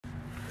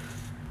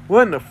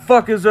What in the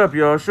fuck is up,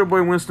 y'all? It's your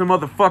boy Winston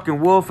motherfucking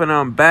Wolf, and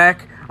I'm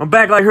back. I'm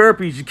back like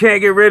herpes. You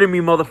can't get rid of me,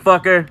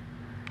 motherfucker.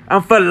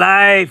 I'm for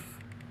life.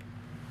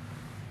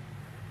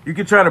 You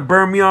can try to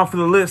burn me off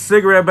with a lit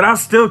cigarette, but I'll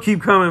still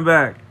keep coming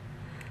back.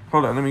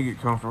 Hold on, let me get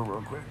comfortable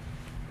real quick.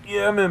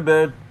 Yeah, I'm in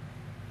bed.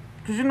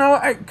 Cause you know,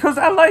 cause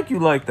I like you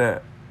like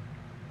that.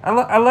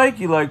 I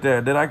like you like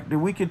that. That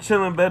we could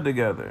chill in bed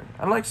together.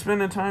 I like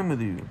spending time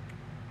with you.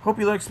 Hope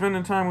you like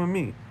spending time with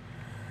me.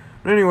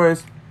 But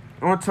anyways,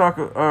 I want to talk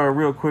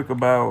real quick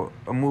about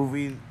a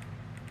movie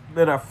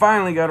that I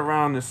finally got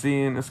around to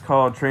seeing. It's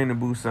called Train to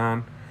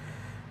Busan.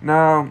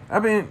 Now,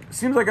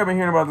 seems like I've been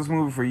hearing about this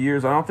movie for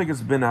years. I don't think it's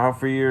been out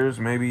for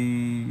years,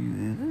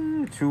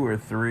 maybe 2 or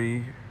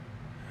 3.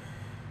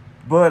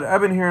 But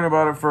I've been hearing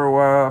about it for a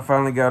while. I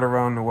finally got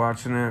around to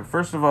watching it.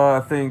 First of all,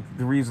 I think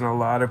the reason a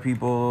lot of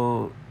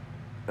people,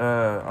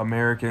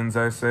 Americans,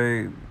 I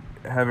say,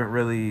 haven't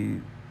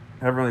really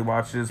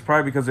watched it is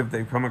probably because if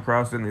they've come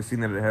across it and they've seen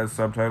that it has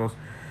subtitles,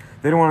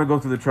 they don't want to go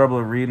through the trouble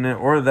of reading it,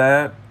 or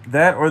that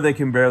or they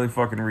can barely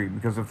fucking read,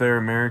 because if they're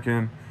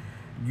American,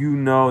 you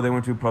know they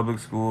went to public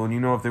school, and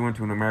you know if they went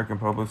to an American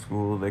public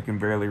school, they can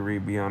barely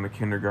read beyond the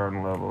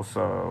kindergarten level.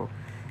 So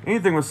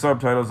anything with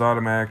subtitles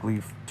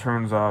automatically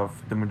turns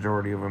off the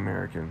majority of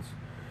Americans.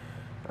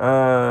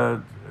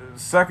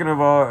 Second of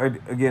all,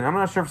 again, I'm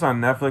not sure if it's on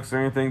Netflix or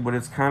anything, but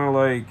it's kind of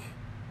like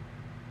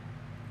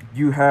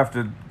you have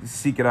to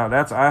seek it out.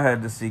 I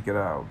had to seek it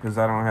out because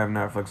I don't have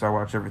Netflix. I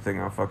watch everything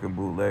on fucking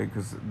bootleg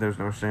because there's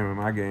no shame in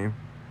my game.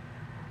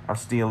 I'll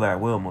steal at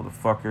will,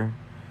 motherfucker.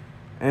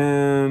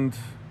 And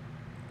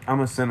I'm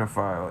a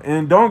cinephile.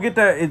 And don't get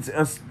that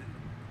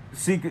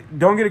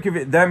don't get it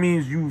confused. That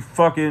means you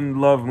fucking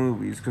love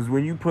movies, because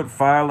when you put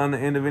file on the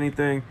end of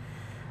anything,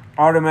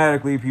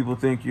 automatically people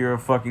think you're a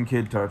fucking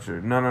kid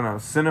toucher. No.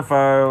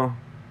 Cinephile,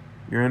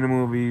 you're into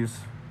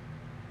movies.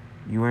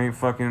 You ain't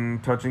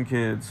fucking touching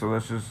kids, so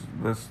let's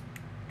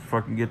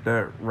fucking get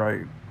that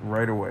right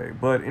away.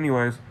 But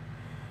anyways,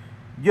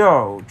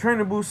 yo, Train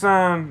to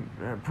Busan,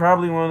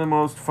 probably one of the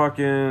most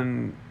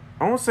fucking,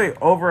 I won't say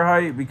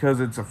overhyped because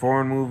it's a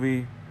foreign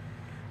movie,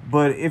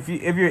 but if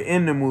you're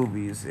into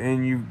movies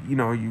and you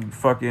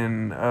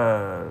fucking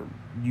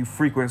you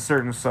frequent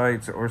certain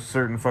sites or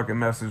certain fucking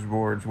message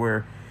boards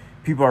where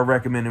people are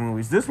recommending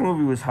movies, this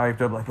movie was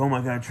hyped up like, oh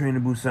my god, Train to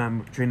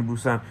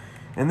Busan.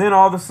 And then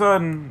all of a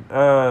sudden,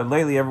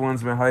 lately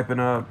everyone's been hyping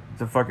up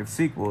the fucking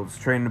sequels,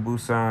 Train to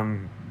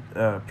Busan,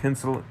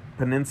 Peninsula,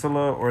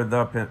 or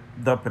the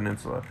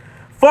Peninsula.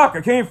 Fuck,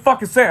 I can't even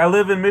fucking say it. I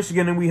live in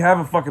Michigan and we have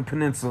a fucking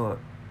peninsula.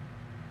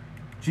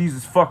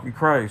 Jesus fucking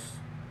Christ.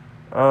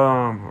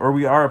 Or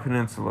we are a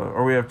peninsula,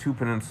 or we have 2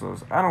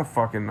 peninsulas. I don't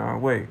fucking know.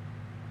 Wait.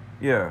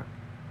 Yeah.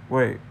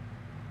 Wait.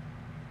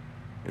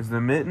 Is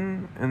the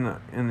Mitten and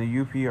the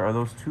UP, are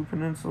those 2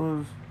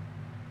 peninsulas?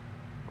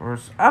 Or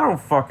I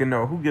don't fucking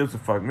know. Who gives a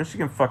fuck?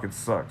 Michigan fucking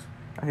sucks.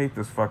 I hate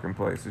this fucking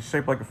place. It's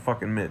shaped like a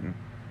fucking mitten.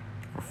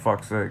 For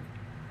fuck's sake.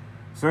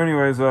 So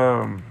anyways,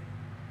 Train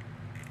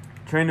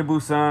to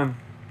Busan.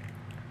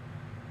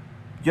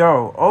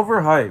 Yo,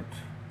 overhyped.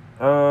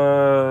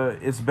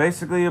 It's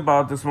basically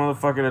about this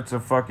motherfucker that's a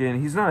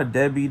fucking, he's not a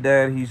deadbeat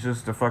dad, he's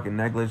just a fucking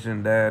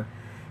negligent dad.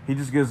 He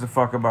just gives a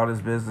fuck about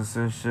his business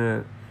and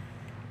shit.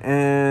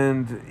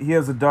 And he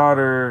has a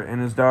daughter,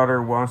 and his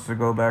daughter wants to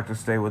go back to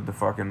stay with the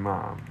fucking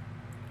mom.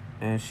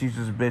 And she's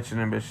just bitching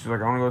and bitching. She's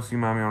like, I want to go see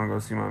mommy.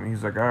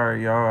 He's like, all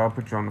right, y'all, I'll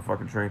put you on the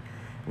fucking train.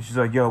 And she's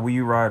like, yo, will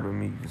you ride with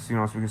me? So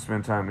we can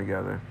spend time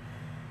together.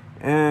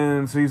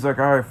 And so he's like,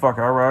 all right, fuck,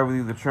 I'll ride with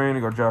you to the train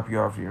and go drop you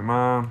off to your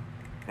mom.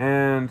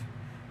 And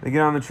they get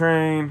on the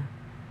train.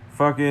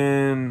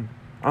 Fucking,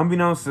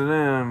 unbeknownst to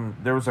them,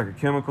 there was like a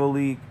chemical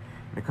leak.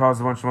 It caused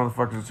a bunch of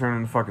motherfuckers to turn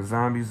into fucking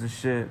zombies and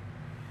shit.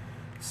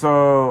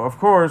 So, of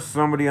course,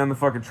 somebody on the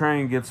fucking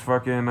train gets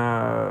fucking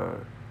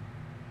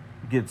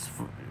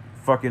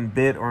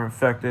bit or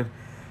infected,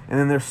 and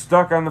then they're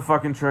stuck on the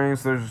fucking train,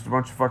 so there's just a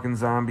bunch of fucking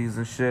zombies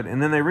and shit,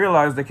 and then they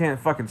realize they can't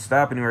fucking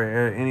stop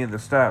anywhere at any of the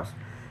stops,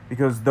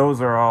 because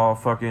those are all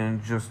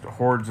fucking just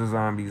hordes of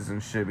zombies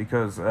and shit,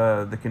 because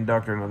the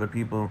conductor and other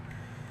people,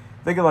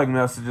 they get like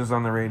messages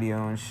on the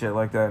radio and shit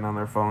like that and on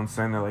their phones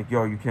saying they're like,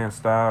 yo, you can't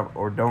stop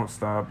or don't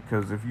stop,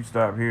 because if you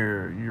stop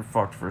here, you're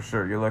fucked for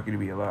sure. You're lucky to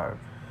be alive.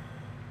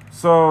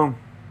 So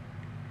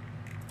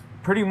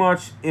pretty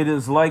much it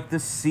is like the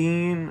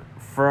scene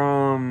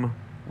from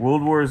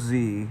World War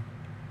Z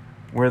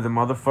where the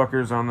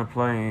motherfuckers on the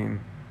plane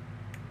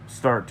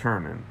start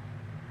turning.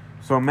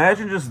 So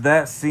imagine just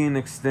that scene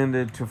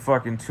extended to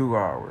fucking 2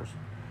 hours.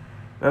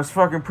 That's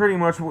fucking pretty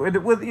much with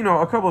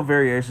a couple of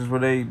variations where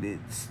they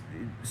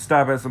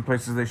stop at some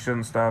places they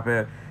shouldn't stop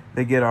at.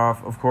 They get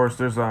off. Of course,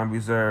 there's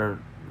zombies there. A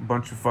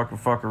bunch of fucking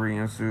fuckery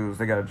ensues.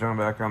 They gotta jump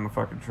back on the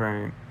fucking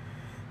train.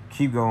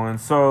 Keep going.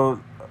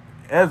 So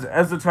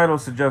as the title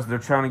suggests, they're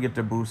trying to get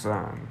to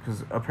Busan,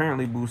 because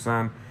apparently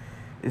Busan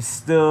is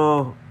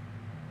still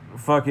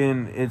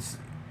fucking, it's,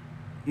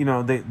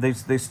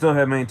 they still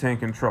have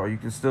maintained control. You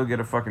can still get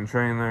a fucking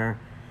train there.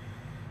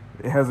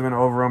 It hasn't been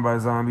overrun by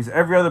zombies.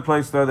 Every other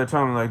place, though, they're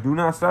telling me, like, do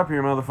not stop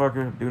here,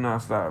 motherfucker. Do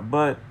not stop.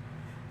 But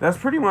That's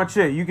pretty much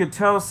it. You could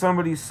tell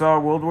somebody saw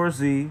World War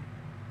Z,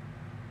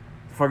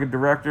 the fucking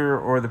director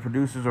or the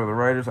producers or the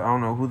writers. I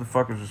don't know who the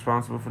fuck is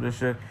responsible for this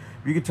shit.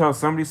 You could tell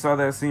somebody saw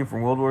that scene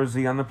from World War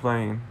Z on the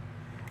plane,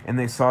 and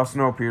they saw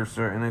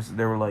Snowpiercer, and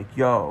they were like,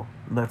 yo,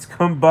 let's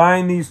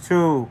combine these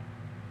two.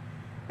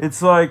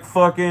 It's like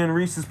fucking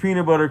Reese's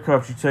peanut butter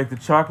cups. You take the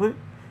chocolate,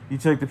 you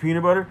take the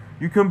peanut butter,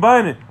 you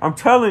combine it. I'm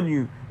telling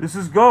you, this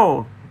is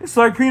gold. It's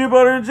like peanut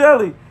butter and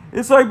jelly.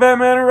 It's like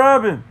Batman and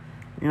Robin.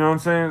 You know what I'm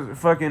saying?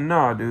 Fucking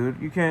nah, dude.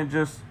 You can't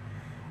just...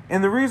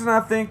 And the reason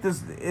I think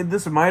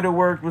this might have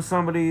worked with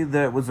somebody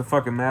that was a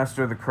fucking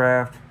master of the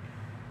craft,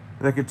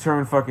 that could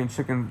turn fucking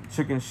chicken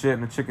shit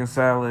into chicken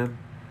salad,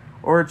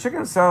 or a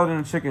chicken salad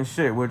into chicken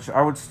shit, which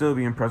I would still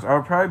be impressed. I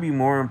would probably be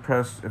more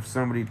impressed if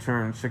somebody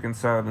turned chicken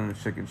salad into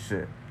chicken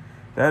shit.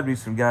 That'd be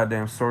some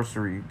goddamn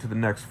sorcery to the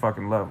next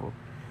fucking level.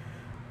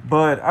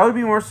 But I would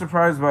be more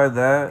surprised by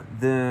that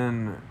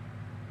than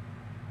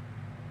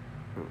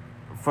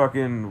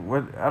fucking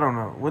what, I don't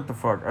know what the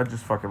fuck. I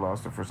just fucking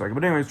lost it for a second.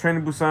 But anyways, Train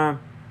to Busan,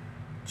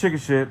 chicken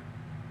shit.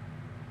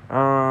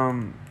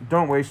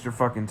 Don't waste your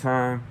fucking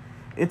time.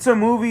 It's a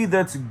movie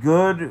that's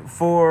good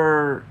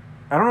for,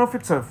 I don't know if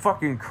it's a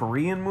fucking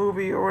Korean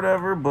movie or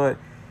whatever, but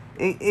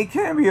it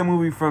can be a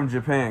movie from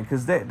Japan,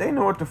 because they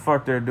know what the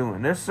fuck they're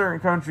doing. There's certain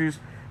countries,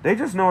 they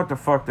just know what the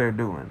fuck they're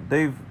doing.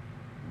 They've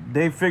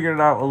figured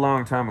it out a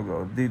long time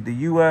ago. The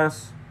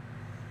US,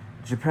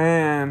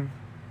 Japan,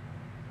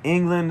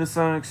 England to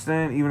some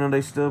extent, even though they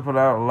still put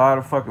out a lot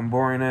of fucking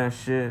boring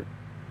ass shit.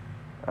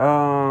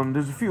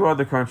 There's a few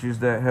other countries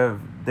that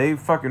they've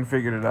fucking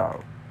figured it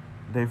out.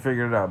 They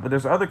figured it out. But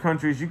there's other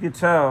countries you could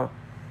tell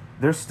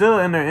they're still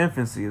in their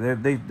infancy.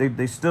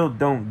 They still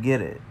don't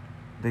get it.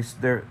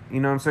 They're you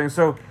know what I'm saying?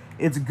 So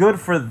it's good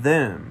for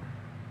them.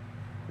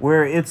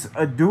 Where it's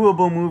a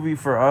doable movie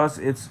for us,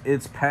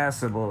 it's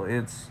passable.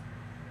 It's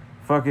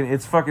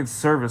fucking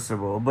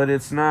serviceable. But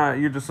it's not,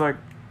 you're just like,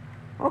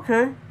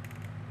 okay.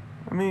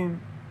 I mean,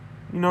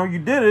 you know, you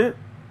did it.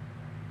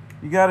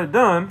 You got it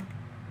done.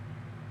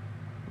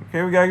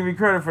 Okay, we gotta give you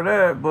credit for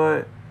that,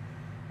 but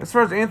as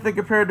far as anything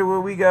compared to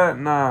what we got,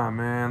 nah,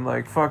 man.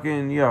 Like,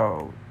 fucking,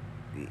 yo,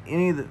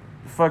 any of the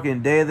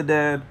fucking Day of the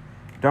Dead,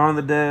 Dawn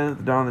of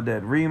the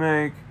Dead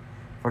remake,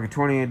 fucking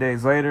 28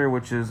 Days Later,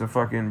 which is a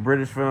fucking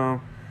British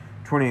film.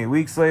 28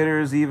 Weeks Later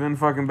is even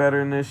fucking better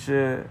than this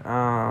shit.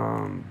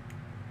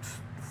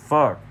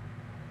 Fuck.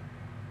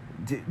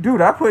 Dude,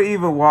 I put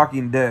even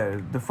Walking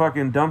Dead, the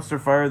fucking dumpster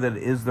fire that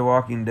is The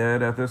Walking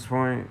Dead at this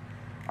point,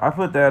 I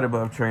put that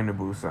above Train to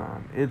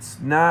Busan. It's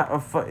not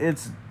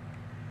it's...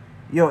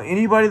 Yo,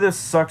 anybody that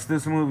sucks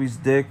this movie's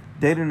dick,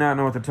 they do not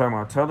know what they're talking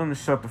about. Tell them to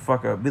shut the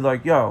fuck up. Be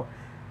like, yo,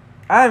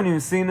 I haven't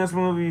even seen this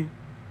movie.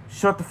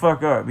 Shut the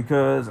fuck up.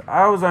 Because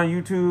I was on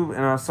YouTube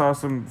and I saw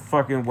some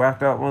fucking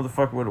whacked out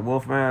motherfucker with a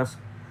wolf mask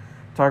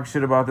talking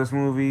shit about this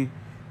movie.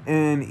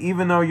 And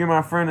even though you're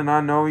my friend and I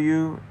know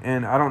you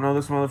and I don't know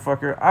this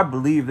motherfucker, I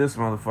believe this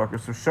motherfucker.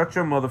 So shut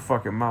your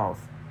motherfucking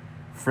mouth,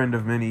 friend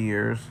of many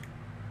years.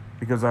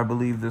 Because I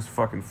believe this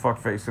fucking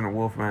fuckface in a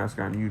wolf mask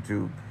on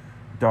YouTube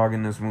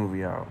dogging this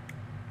movie out.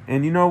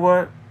 And you know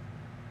what?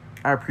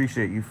 I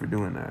appreciate you for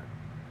doing that.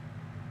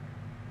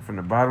 From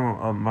the bottom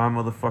of my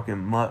motherfucking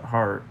mutt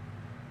heart,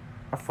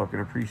 I fucking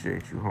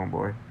appreciate you,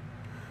 homeboy.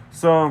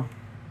 So,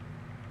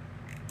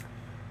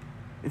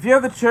 if you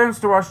have the chance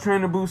to watch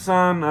Train to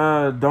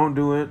Busan, don't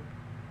do it.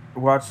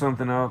 Watch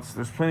something else.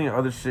 There's plenty of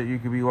other shit you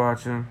could be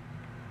watching.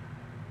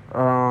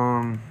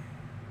 I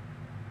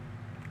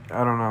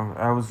don't know.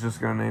 I was just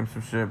gonna name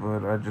some shit,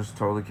 but I just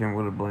totally came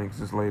with a blank.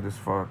 It's late as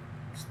fuck.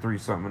 It's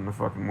 3-something in the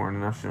fucking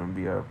morning. I shouldn't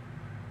be up.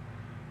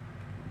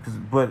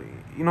 But,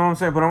 you know what I'm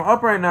saying? But I'm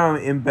up right now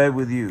in bed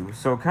with you.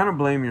 So kind of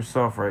blame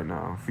yourself right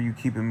now for you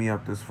keeping me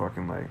up this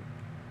fucking late.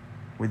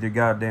 With your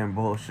goddamn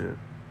bullshit.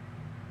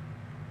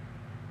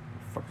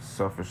 Fucking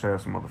selfish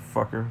ass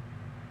motherfucker.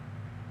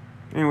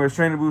 Anyways,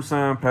 Train to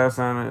Busan, pass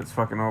on it. It's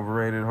fucking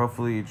overrated.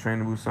 Hopefully Train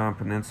to Busan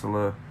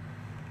Peninsula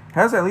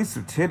has at least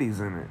some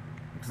titties in it.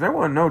 Because there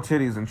wasn't no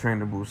titties in Train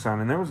to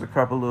Busan. And there was a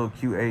couple little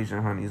cute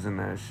Asian honeys in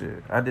that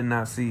shit. I did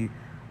not see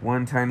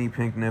one tiny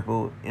pink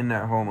nipple in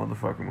that whole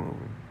motherfucking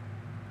movie.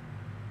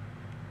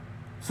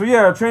 So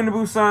yeah, Train to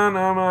Busan,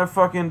 on my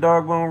fucking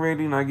dog bone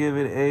rating, I give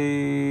it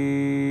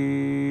a...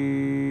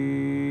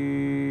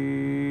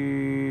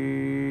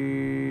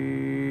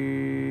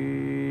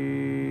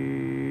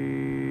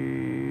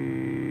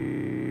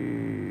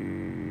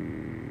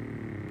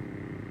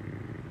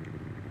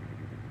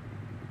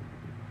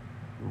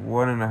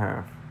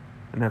 1.5.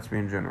 And that's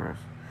being generous.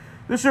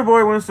 This your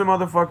boy Winston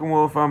motherfucking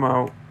Wolf. I'm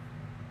out.